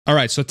All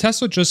right, so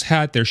Tesla just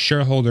had their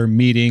shareholder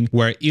meeting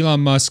where Elon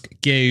Musk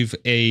gave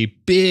a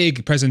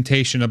big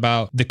presentation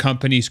about the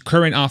company's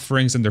current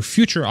offerings and their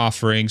future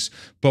offerings.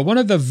 But one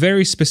of the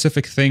very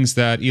specific things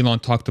that Elon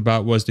talked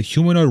about was the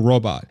humanoid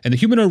robot. And the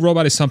humanoid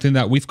robot is something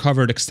that we've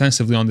covered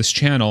extensively on this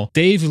channel.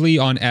 Dave Lee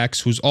on X,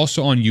 who's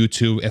also on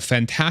YouTube, a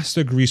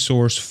fantastic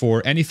resource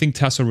for anything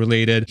Tesla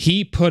related,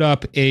 he put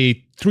up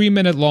a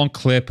 3-minute long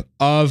clip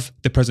of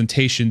the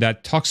presentation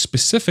that talks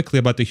specifically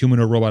about the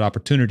humanoid robot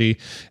opportunity.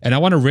 And I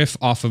want to riff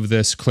off of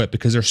this clip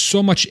because there's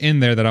so much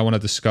in there that I want to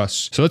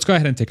discuss. So let's go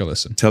ahead and take a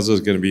listen. Tesla is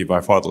going to be by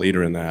far the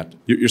leader in that.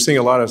 You're seeing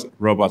a lot of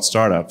robot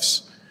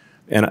startups,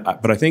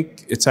 but I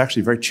think it's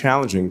actually very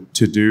challenging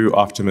to do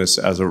Optimus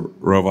as a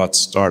robot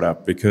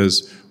startup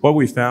because what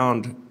we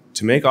found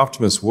to make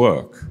Optimus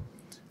work,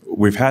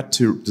 we've had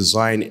to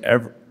design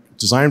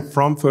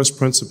from first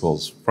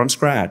principles, from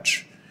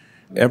scratch,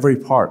 every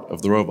part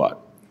of the robot.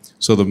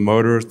 So the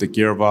motors, the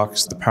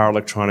gearbox, the power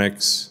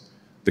electronics,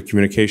 the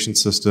communication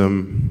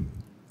system,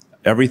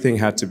 everything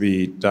had to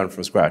be done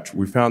from scratch.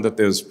 We found that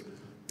there's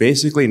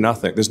basically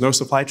nothing. There's no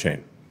supply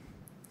chain.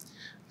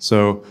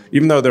 So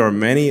even though there are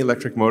many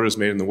electric motors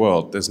made in the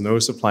world, there's no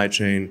supply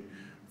chain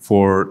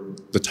for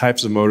the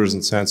types of motors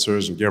and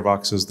sensors and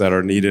gearboxes that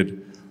are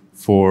needed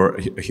for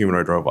a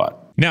humanoid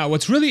robot. Now,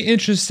 what's really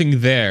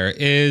interesting there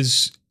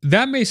is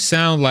that may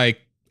sound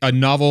like a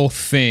novel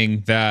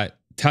thing that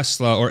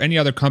Tesla or any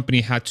other company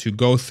had to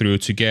go through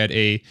to get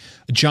a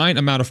giant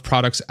amount of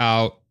products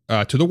out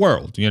to the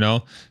world, you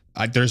know?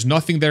 There's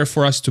nothing there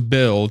for us to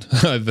build,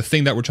 the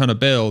thing that we're trying to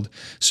build,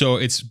 so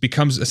it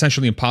becomes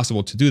essentially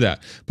impossible to do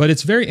that. But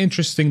it's very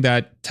interesting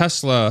that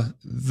Tesla,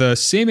 the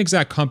same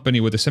exact company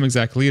with the same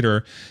exact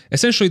leader,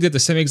 essentially did the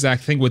same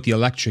exact thing with the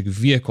electric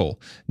vehicle.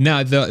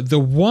 Now, the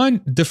one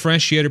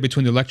differentiator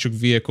between the electric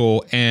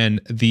vehicle and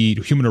the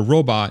humanoid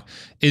robot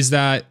is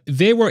that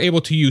they were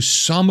able to use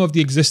some of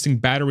the existing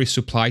battery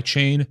supply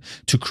chain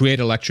to create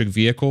electric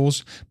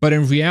vehicles. But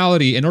in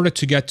reality, in order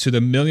to get to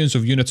the millions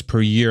of units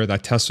per year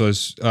that Tesla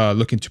is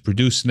looking to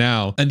produce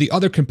now, and the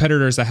other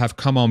competitors that have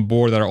come on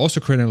board that are also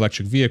creating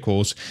electric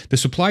vehicles, the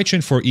supply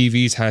chain for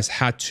EVs has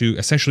had to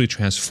essentially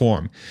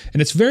transform.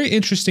 And it's very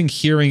interesting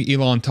hearing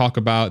Elon talk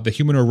about the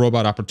humanoid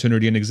robot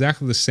opportunity in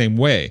exactly the same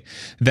way,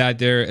 that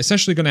they're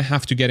essentially going to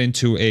have to get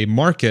into a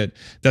market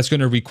that's going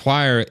to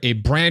require a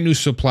brand new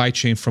supply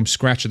chain from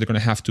scratch that they're going to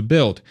have to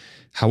build.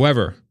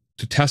 However,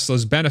 to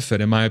Tesla's benefit,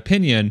 in my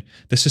opinion,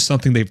 this is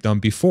something they've done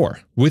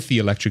before with the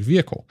electric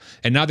vehicle.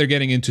 And now they're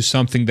getting into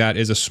something that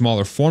is a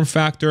smaller form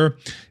factor.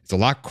 It's a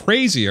lot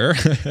crazier.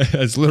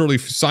 It's literally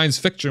science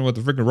fiction with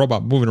a freaking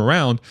robot moving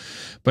around.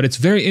 But it's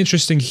very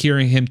interesting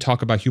hearing him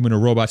talk about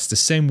humanoid robots the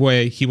same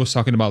way he was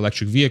talking about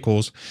electric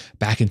vehicles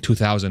back in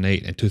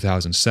 2008 and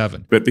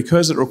 2007. But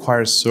because it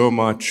requires so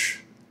much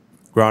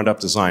ground-up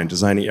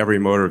designing every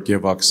motor,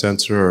 gearbox,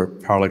 sensor,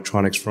 power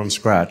electronics from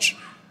scratch,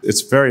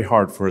 it's very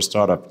hard for a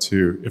startup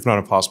to, if not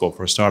impossible,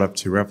 for a startup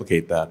to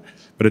replicate that.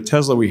 But at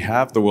Tesla, we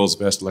have the world's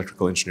best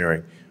electrical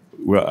engineering.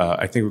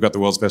 I think we've got the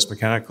world's best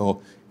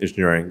mechanical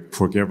engineering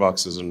for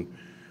gearboxes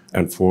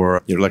and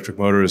for electric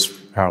motors,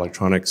 power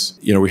electronics.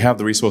 We have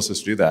the resources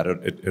to do that.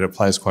 It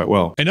applies quite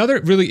well.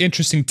 Another really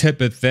interesting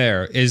tidbit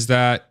there is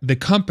that the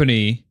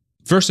company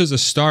versus a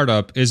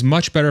startup is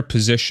much better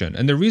positioned.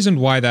 And the reason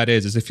why that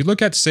is if you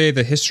look at, say,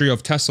 the history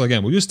of Tesla,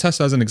 again, we'll use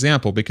Tesla as an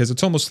example because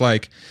it's almost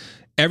like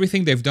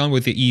everything they've done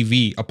with the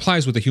EV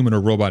applies with the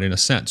humanoid robot in a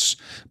sense.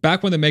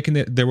 Back when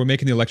they were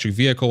making the electric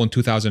vehicle in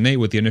 2008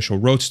 with the initial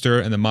Roadster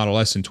and the Model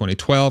S in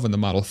 2012 and the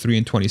Model 3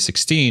 in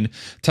 2016,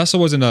 Tesla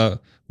was in a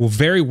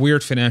very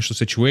weird financial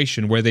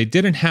situation where they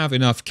didn't have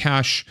enough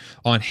cash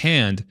on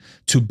hand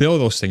to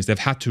build those things. They've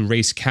had to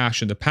raise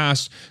cash in the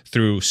past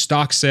through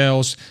stock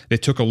sales. They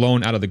took a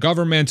loan out of the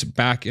government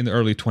back in the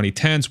early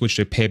 2010s, which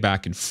they pay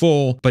back in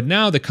full. But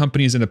now the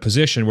company is in a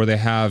position where they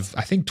have,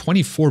 I think,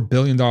 $24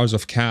 billion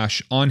of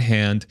cash on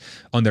hand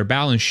on their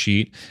balance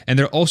sheet. And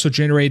they're also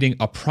generating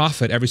a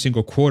profit every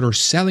single quarter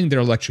selling their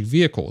electric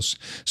vehicles.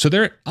 So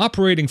they're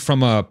operating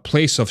from a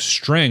place of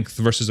strength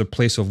versus a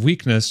place of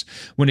weakness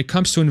when it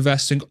comes to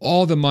investing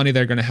all the money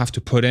they're going to have to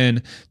put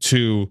in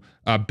to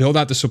build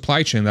out the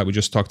supply chain that we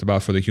just talked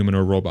about for the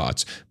humanoid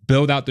robots,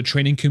 build out the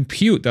training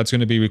compute that's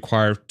going to be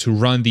required to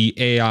run the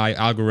AI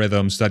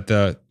algorithms that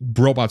the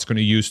robot's going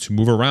to use to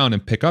move around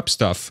and pick up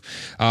stuff,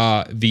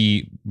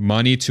 the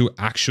money to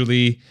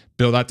actually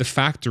build out the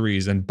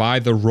factories and buy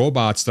the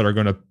robots that are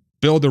going to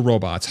build the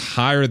robots,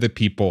 hire the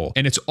people.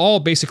 And it's all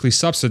basically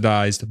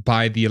subsidized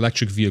by the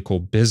electric vehicle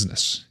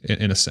business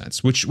in a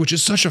sense, which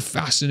is such a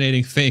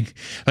fascinating thing.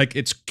 Like,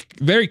 it's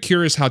very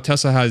curious how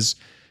Tesla has,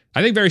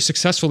 I think, very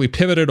successfully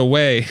pivoted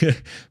away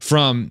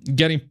from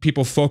getting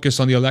people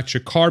focused on the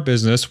electric car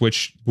business,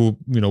 which we'll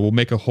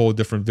make a whole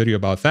different video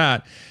about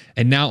that,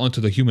 and now onto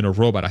the humanoid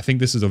robot. I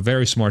think this is a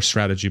very smart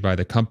strategy by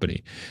the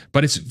company.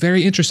 But it's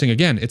very interesting.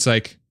 Again, it's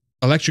like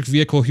electric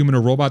vehicle,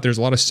 humanoid robot, there's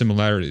a lot of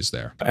similarities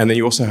there. And then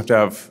you also have to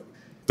have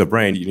the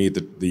brain. You need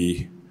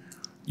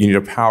you need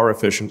a power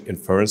efficient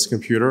inference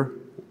computer,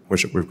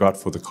 which we've got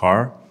for the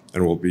car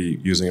and we'll be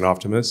using in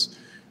Optimus.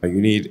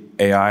 You need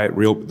AI,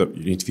 you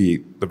need to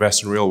be the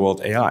best in real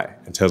world AI,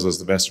 and Tesla's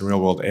the best in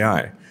real world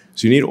AI.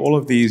 So you need all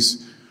of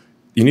these,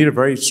 you need a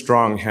very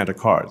strong hand of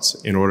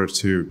cards in order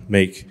to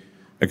make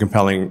a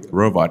compelling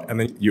robot. And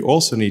then you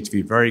also need to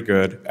be very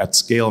good at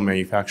scale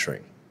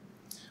manufacturing.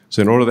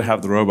 So in order to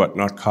have the robot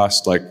not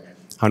cost like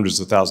hundreds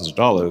of thousands of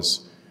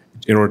dollars,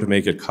 in order to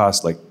make it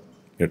cost like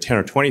 $10,000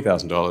 or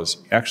 $20,000,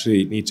 you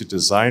actually need to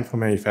design for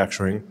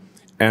manufacturing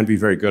and be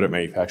very good at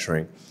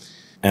manufacturing.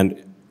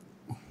 And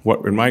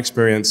in my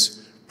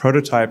experience,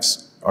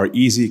 prototypes are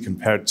easy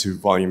compared to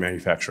volume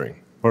manufacturing.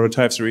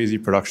 Prototypes are easy,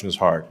 production is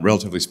hard,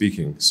 relatively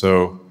speaking.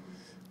 So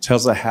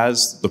Tesla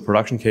has the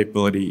production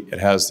capability, it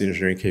has the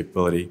engineering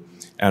capability,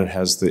 and it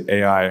has the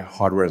AI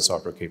hardware and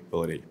software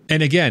capability.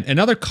 And again,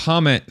 another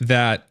comment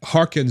that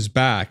harkens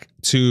back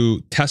to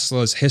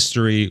Tesla's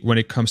history when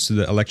it comes to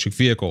the electric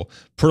vehicle.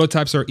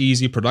 Prototypes are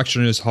easy,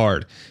 production is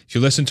hard. If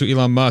you listen to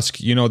Elon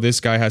Musk, you know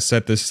this guy has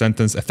said this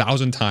sentence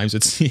 1,000 times,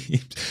 it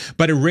seems,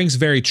 but it rings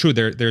very true.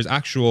 There's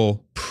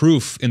actual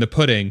proof in the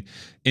pudding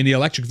in the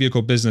electric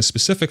vehicle business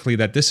specifically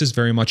that this is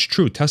very much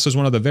true. Tesla is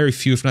one of the very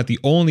few, if not the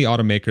only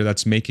automaker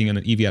that's making an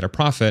EV at a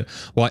profit,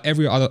 while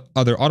every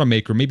other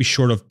automaker, maybe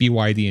short of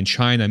BYD in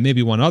China,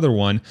 maybe one other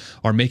one,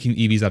 are making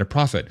EVs at a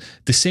profit.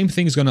 The same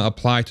thing is going to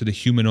apply to the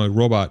humanoid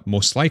robot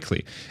most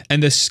likely.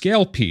 And the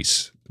scale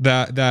piece,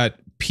 that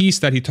piece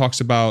that he talks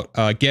about,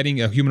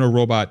 getting a humanoid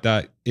robot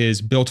that is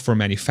built for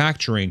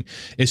manufacturing,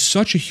 is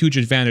such a huge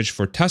advantage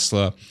for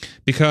Tesla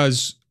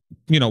because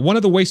one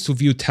of the ways to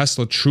view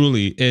Tesla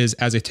truly is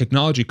as a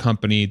technology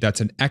company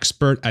that's an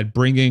expert at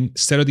bringing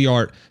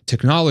state-of-the-art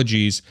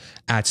technologies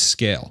at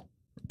scale.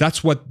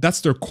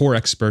 That's their core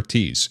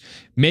expertise,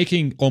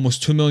 making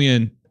almost 2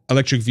 million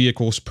electric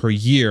vehicles per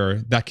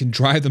year that can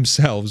drive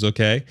themselves,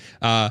 okay,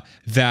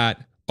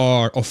 that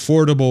are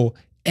affordable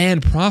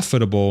and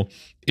profitable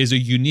is a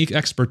unique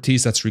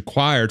expertise that's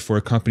required for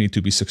a company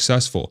to be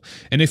successful.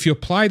 And if you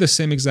apply the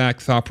same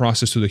exact thought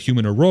process to the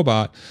human or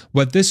robot,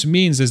 what this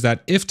means is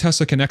that if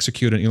Tesla can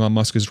execute, and Elon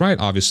Musk is right,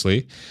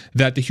 obviously,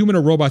 that the human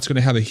or robot's going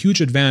to have a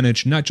huge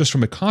advantage, not just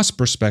from a cost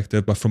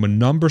perspective, but from a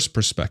numbers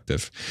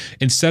perspective.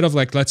 Instead of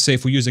like, let's say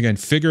if we use again,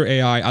 figure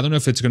AI, I don't know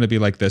if it's going to be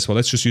like this. Well,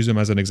 let's just use them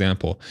as an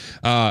example.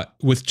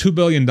 With $2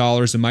 billion,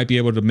 it might be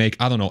able to make,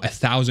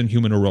 1,000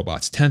 human or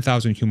robots,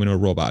 10,000 human or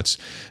robots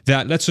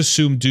that let's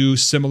assume do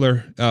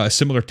similar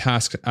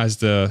task as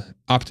the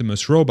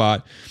Optimus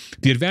robot.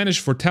 The advantage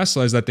for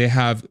Tesla is that they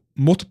have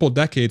multiple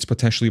decades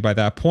potentially by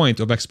that point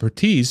of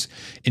expertise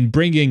in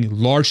bringing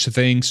large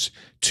things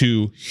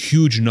to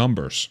huge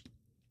numbers.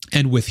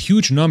 And with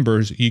huge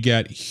numbers, you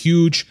get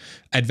huge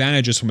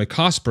advantages from a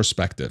cost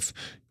perspective.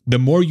 The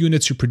more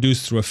units you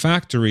produce through a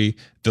factory,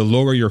 the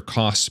lower your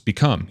costs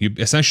become. You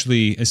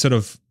essentially, instead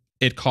of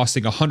it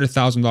costing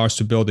 $100,000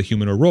 to build a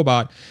human or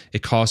robot,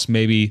 it costs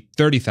maybe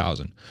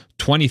 $30,000,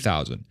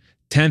 $20,000.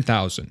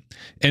 10,000.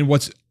 And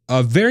what's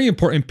a very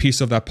important piece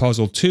of that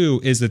puzzle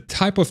too is the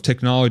type of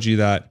technology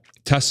that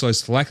Tesla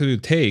is likely to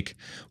take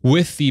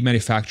with the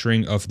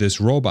manufacturing of this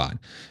robot.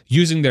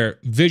 Using their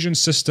vision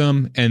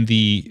system and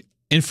the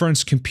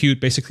inference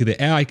compute, basically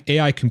the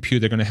AI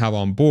compute they're going to have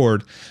on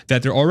board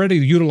that they're already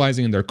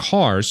utilizing in their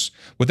cars.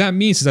 What that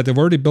means is that they've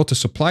already built a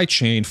supply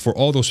chain for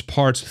all those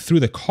parts through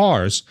the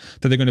cars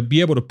that they're going to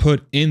be able to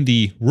put in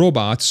the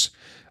robots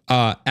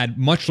at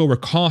much lower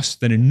cost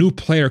than a new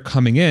player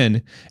coming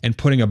in and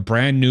putting a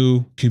brand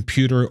new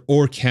computer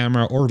or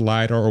camera or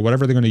LiDAR or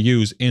whatever they're going to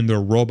use in their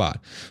robot.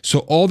 So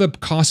all the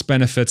cost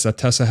benefits that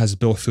Tesla has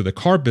built through the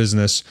car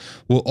business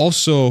will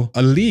also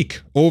leak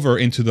over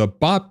into the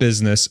bot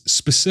business,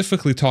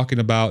 specifically talking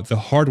about the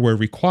hardware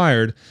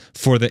required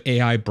for the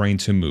AI brain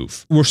to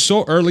move. We're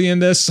so early in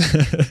this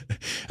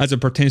as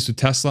it pertains to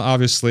Tesla,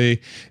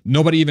 obviously.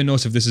 Nobody even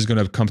knows if this is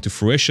going to come to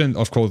fruition.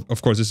 Of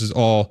course, this is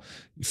all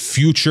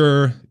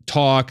future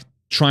talk,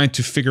 trying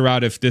to figure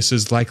out if this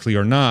is likely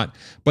or not.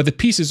 But the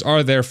pieces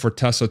are there for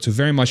Tesla to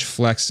very much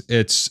flex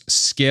its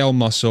scale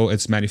muscle,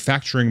 its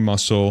manufacturing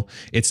muscle,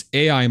 its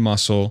AI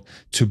muscle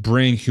to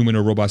bring human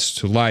or robots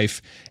to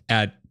life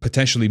at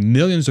potentially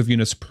millions of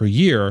units per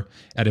year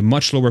at a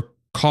much lower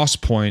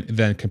cost point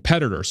than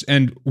competitors.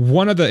 And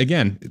one of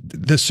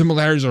the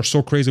similarities are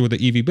so crazy with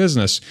the EV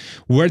business.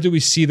 Where do we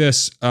see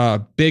this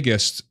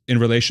biggest in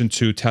relation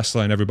to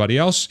Tesla and everybody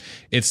else?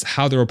 It's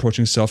how they're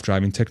approaching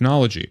self-driving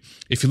technology.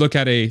 If you look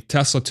at a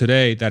Tesla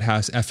today that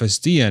has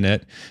FSD in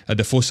it,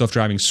 the full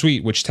self-driving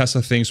suite, which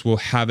Tesla thinks will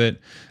have it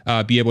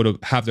be able to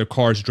have their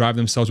cars drive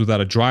themselves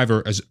without a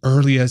driver as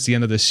early as the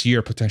end of this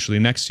year, potentially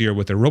next year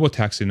with their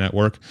robotaxi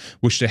network,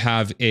 which they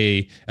have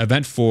a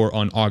event for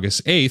on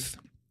August 8th.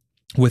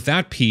 With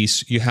that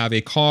piece, you have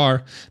a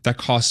car that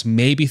costs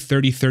maybe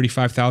 $30,000,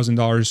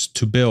 $35,000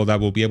 to build that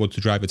will be able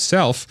to drive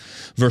itself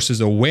versus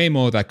a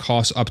Waymo that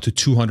costs up to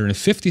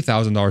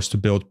 $250,000 to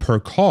build per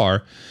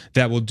car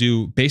that will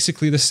do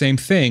basically the same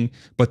thing,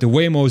 but the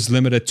Waymo is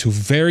limited to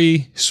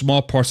very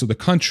small parts of the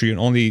country and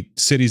only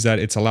cities that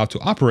it's allowed to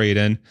operate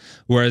in,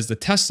 whereas the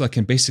Tesla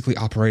can basically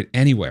operate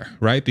anywhere,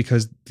 right?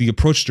 Because the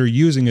approach they're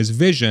using is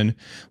vision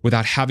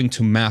without having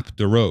to map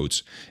the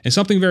roads. And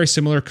something very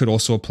similar could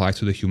also apply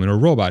to the human or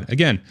robot.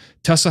 Again,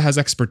 Tesla has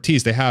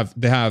expertise. They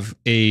have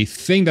a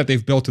thing that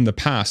they've built in the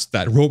past,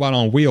 that robot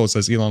on wheels,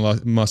 as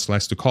Elon Musk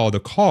likes to call the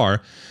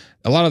car.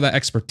 A lot of that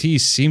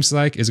expertise seems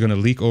like is going to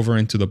leak over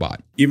into the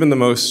bot. Even the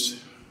most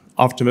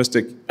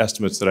optimistic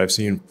estimates that I've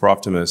seen for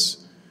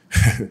Optimus,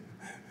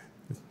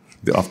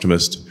 the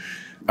optimist,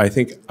 I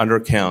think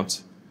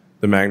undercount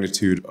the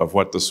magnitude of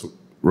what this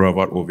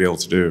robot will be able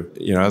to do.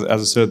 You know,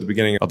 as I said at the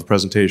beginning of the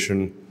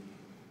presentation,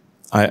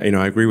 I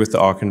agree with the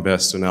ARK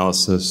Invest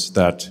analysis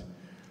that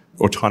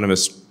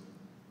autonomous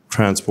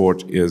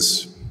transport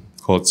is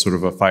called sort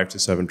of a $5 to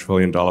 $7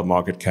 trillion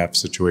market cap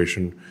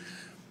situation.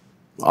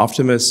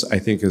 Optimus, I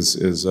think,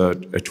 is a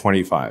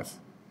 25,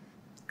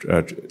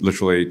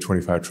 literally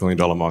 $25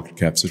 trillion market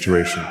cap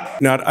situation.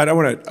 Now, I don't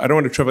want to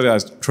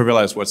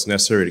trivialize what's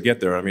necessary to get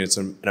there. I mean, it's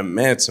an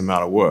immense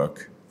amount of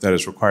work that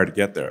is required to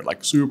get there,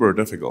 like super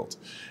difficult.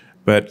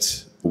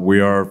 But we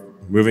are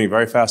moving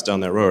very fast down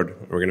that road.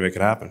 We're going to make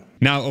it happen.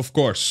 Now, of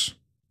course,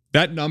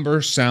 that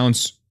number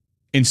sounds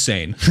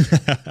insane.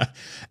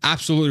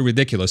 Absolutely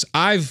ridiculous.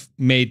 I've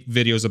made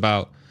videos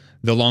about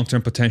the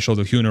long-term potential of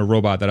the human or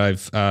robot that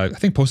I've, I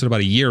think, posted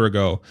about a year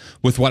ago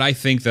with what I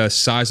think the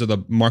size of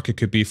the market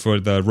could be for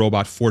the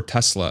robot for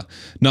Tesla.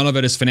 None of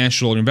it is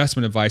financial or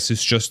investment advice.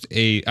 It's just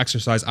a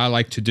exercise I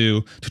like to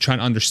do to try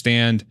and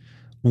understand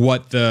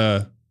what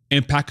the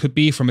impact could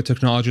be from a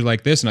technology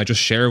like this, and I just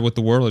share it with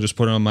the world. I just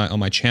put it on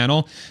my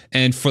channel.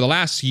 And for the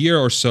last year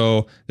or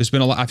so, there's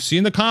been a lot. I've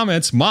seen the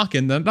comments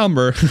mocking the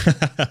number,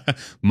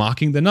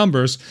 mocking the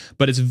numbers.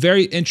 But it's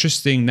very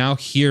interesting now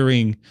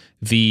hearing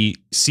the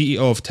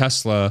CEO of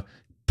Tesla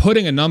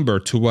putting a number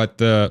to what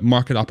the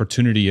market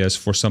opportunity is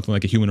for something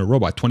like a human or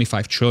robot,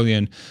 25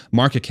 trillion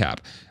market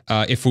cap.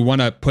 If we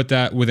want to put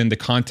that within the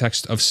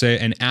context of, say,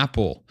 an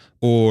Apple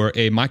or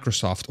a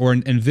Microsoft or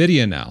an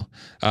Nvidia now,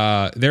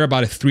 they're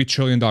about a $3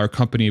 trillion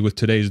company with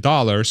today's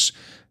dollars.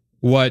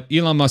 What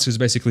Elon Musk is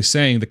basically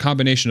saying, the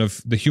combination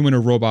of the human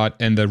or robot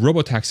and the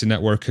robotaxi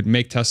network could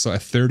make Tesla a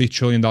 $30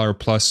 trillion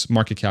plus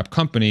market cap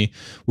company,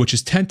 which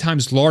is 10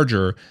 times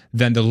larger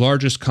than the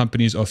largest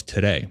companies of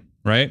today,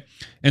 right?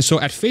 And so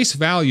at face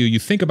value, you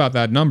think about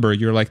that number,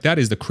 you're like, that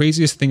is the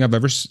craziest thing I've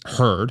ever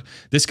heard.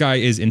 This guy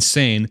is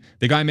insane.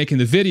 The guy making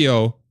the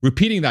video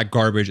repeating that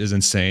garbage is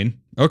insane.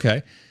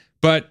 Okay.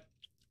 But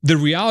the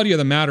reality of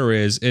the matter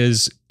is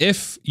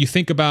if you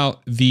think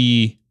about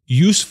the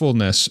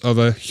usefulness of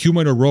a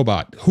human or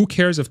robot, who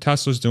cares if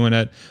Tesla's doing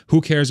it? Who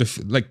cares if,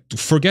 like,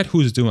 forget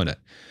who's doing it.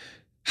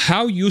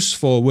 How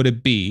useful would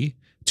it be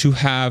to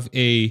have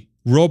a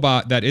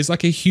robot that is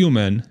like a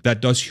human that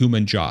does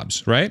human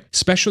jobs, right?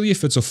 Especially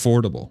if it's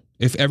affordable,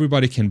 if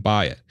everybody can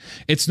buy it.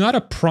 It's not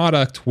a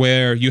product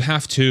where you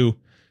have to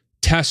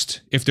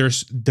test if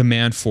there's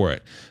demand for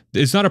it.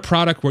 It's not a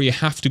product where you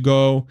have to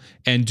go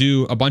and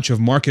do a bunch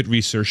of market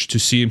research to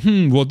see,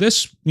 will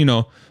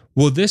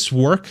this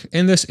work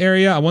in this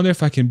area? I wonder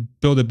if I can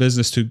build a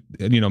business to,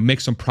 make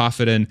some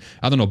profit in,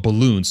 I don't know,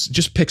 balloons.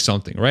 Just pick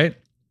something, right?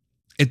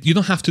 You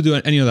don't have to do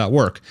any of that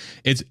work.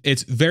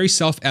 It's very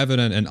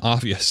self-evident and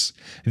obvious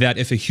that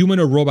if a human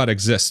or robot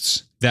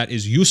exists that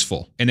is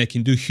useful and it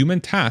can do human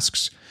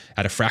tasks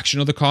at a fraction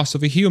of the cost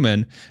of a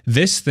human,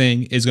 this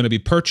thing is going to be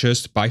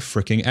purchased by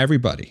freaking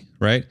everybody,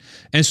 right?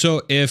 And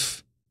so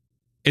if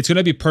it's going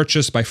to be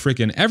purchased by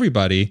freaking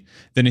everybody,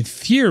 then in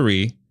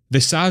theory,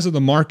 the size of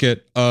the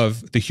market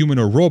of the human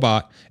or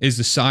robot is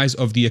the size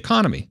of the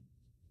economy,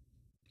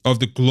 of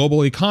the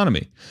global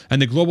economy.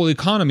 And the global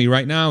economy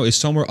right now is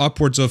somewhere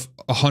upwards of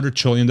 $100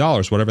 trillion,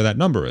 whatever that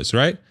number is,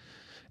 right?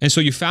 And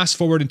so you fast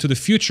forward into the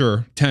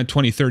future, 10,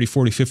 20, 30,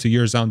 40, 50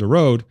 years down the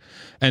road,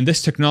 and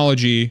this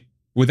technology,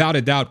 without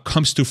a doubt,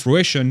 comes to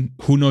fruition.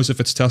 Who knows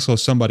if it's Tesla or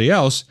somebody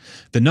else?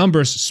 The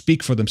numbers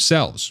speak for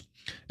themselves.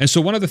 And so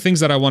one of the things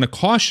that I want to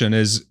caution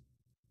is,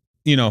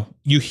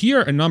 you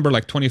hear a number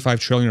like 25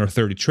 trillion or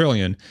 30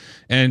 trillion,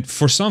 and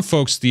for some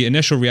folks, the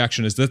initial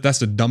reaction is that that's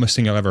the dumbest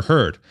thing I've ever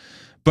heard.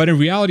 But in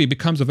reality, it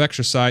becomes an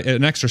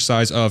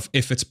exercise of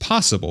if it's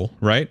possible,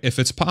 right? If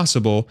it's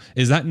possible,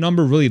 is that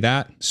number really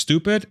that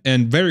stupid?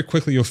 And very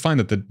quickly, you'll find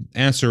that the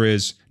answer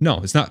is no,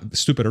 it's not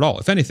stupid at all.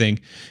 If anything,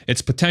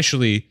 it's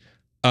potentially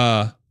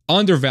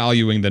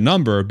undervaluing the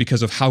number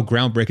because of how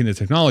groundbreaking the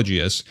technology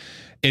is.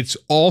 It's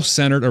all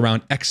centered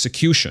around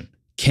execution.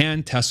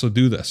 Can Tesla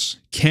do this?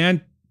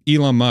 Can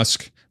Elon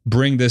Musk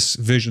bring this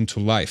vision to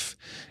life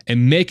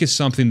and make it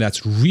something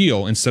that's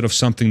real instead of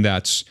something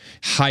that's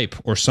hype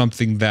or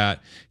something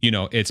that,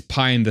 it's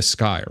pie in the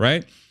sky,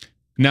 right?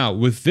 Now,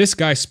 with this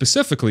guy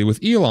specifically,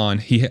 with Elon,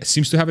 he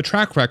seems to have a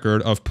track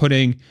record of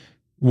putting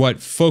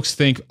what folks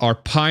think are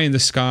pie in the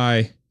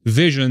sky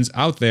visions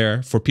out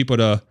there for people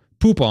to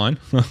poop on,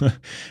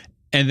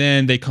 and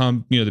then they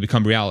come, they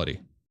become reality.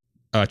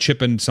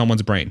 Chip in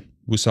someone's brain.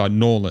 We saw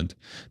Nolan,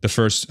 the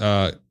first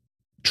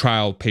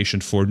trial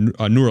patient for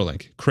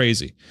Neuralink.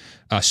 Crazy.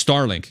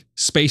 Starlink,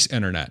 space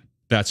internet.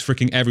 That's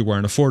freaking everywhere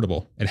and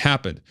affordable. It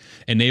happened.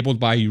 Enabled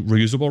by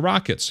reusable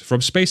rockets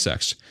from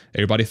SpaceX.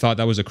 Everybody thought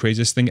that was the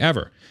craziest thing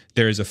ever.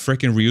 There is a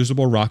freaking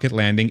reusable rocket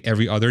landing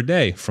every other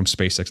day from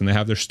SpaceX, and they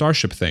have their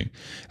Starship thing.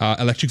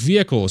 Electric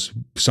vehicles,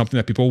 something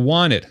that people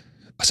wanted,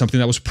 something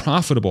that was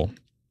profitable.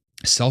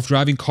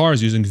 Self-driving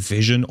cars using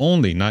vision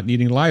only, not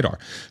needing LiDAR.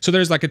 So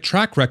there's like a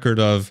track record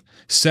of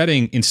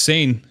setting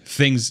insane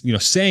things,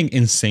 saying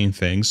insane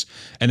things,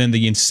 and then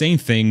the insane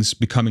things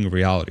becoming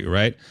reality,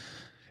 right?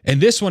 And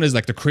this one is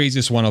like the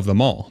craziest one of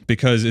them all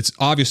because it's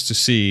obvious to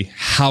see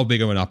how big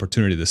of an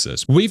opportunity this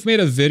is. We've made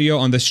a video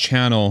on this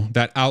channel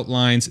that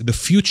outlines the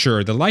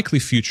future, the likely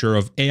future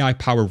of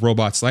AI-powered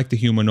robots like the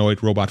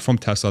humanoid robot from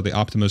Tesla, the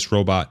Optimus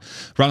robot.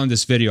 Right on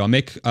this video, I'll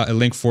make a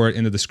link for it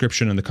in the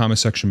description in the comment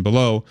section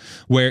below,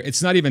 where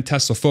it's not even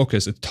Tesla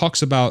focused. It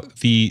talks about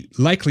the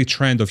likely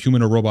trend of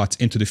humanoid robots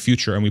into the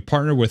future. And we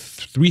partner with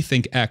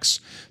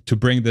RethinkX to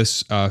bring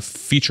this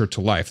feature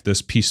to life,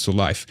 this piece to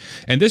life.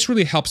 And this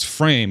really helps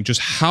frame just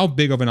how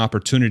big of an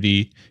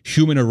opportunity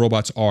humanoid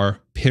robots are,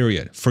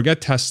 period.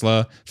 Forget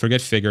Tesla,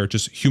 forget Figure,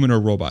 just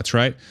humanoid robots,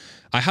 right?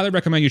 I highly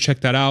recommend you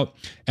check that out.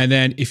 And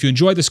then if you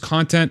enjoy this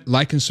content,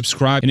 like and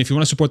subscribe. And if you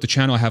want to support the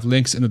channel, I have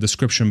links in the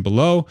description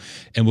below.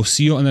 And we'll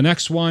see you on the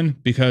next one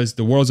because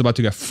the world's about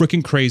to get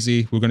freaking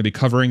crazy. We're going to be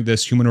covering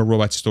this humanoid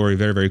robot story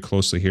very, very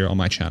closely here on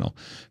my channel.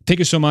 Thank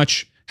you so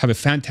much. Have a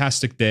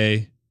fantastic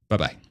day.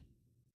 Bye-bye.